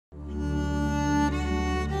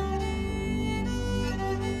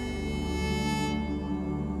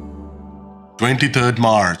23rd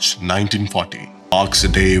March 1940 marks a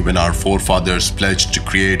day when our forefathers pledged to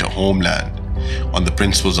create a homeland on the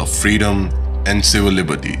principles of freedom and civil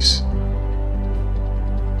liberties.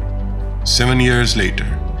 7 years later,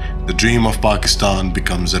 the dream of Pakistan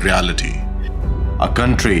becomes a reality. A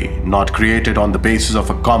country not created on the basis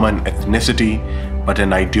of a common ethnicity, but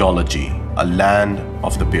an ideology, a land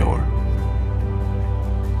of the pure.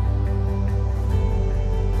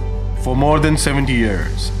 For more than 70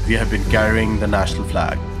 years, we have been carrying the national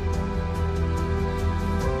flag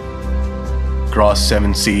across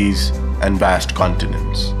 7 seas and vast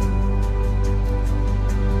continents.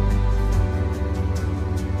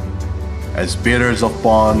 As bearers of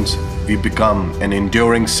bonds, we become an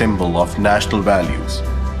enduring symbol of national values.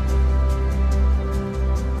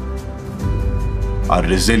 Our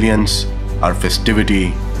resilience, our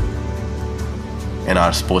festivity, and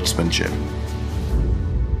our sportsmanship.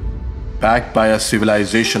 Backed by a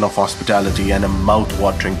civilization of hospitality and a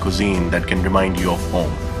mouth-watering cuisine that can remind you of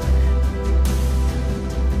home.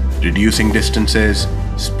 Reducing distances,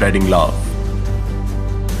 spreading love.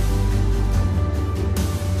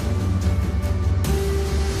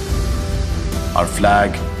 Our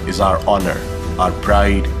flag is our honor, our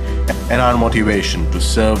pride, and our motivation to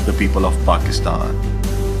serve the people of Pakistan.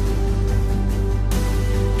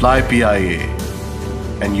 Fly PIA,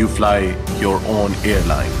 and you fly your own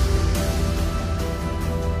airline.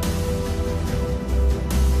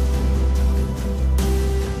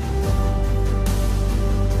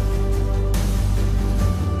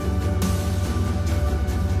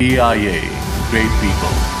 PIA, great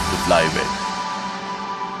people to fly with.